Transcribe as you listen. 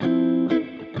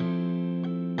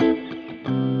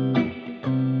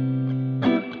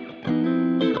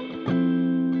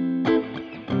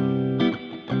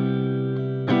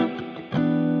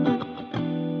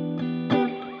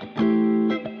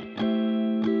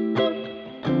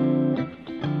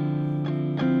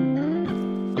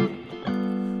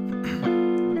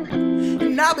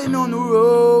I've been on the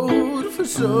road for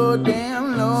so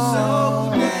damn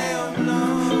long.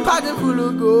 Pocket full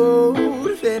of gold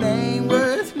that ain't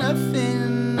worth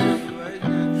nothing.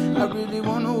 I really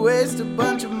wanna waste a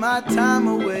bunch of my time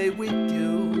away with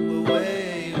you,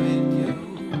 away with you.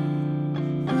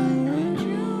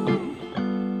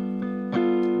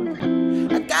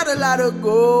 I got a lot of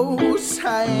goals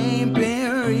I ain't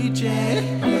been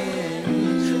reaching,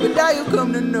 but now you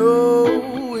come to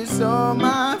know it's all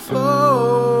my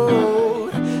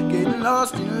fault. Getting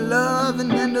lost in love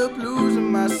and end up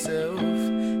losing myself.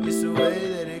 It's the way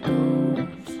that it goes.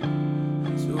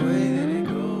 It's the way that it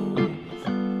goes.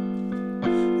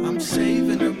 I'm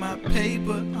saving up my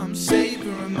paper, I'm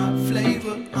savoring my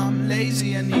flavor. I'm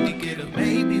lazy, I need to get a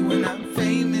maybe when I'm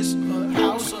famous. A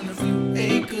house on a few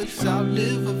acres, I'll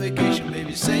live a vacation.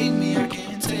 Baby, save me, I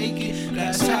can't take it.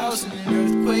 Glass house in an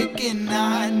earthquake, and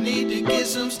I need to get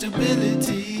some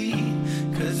stability,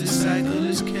 'cause this cycle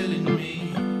is killing me.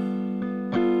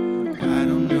 I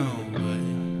don't know, but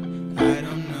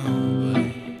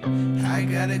I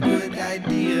got a good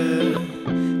idea.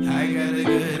 I got a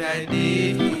good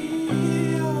idea.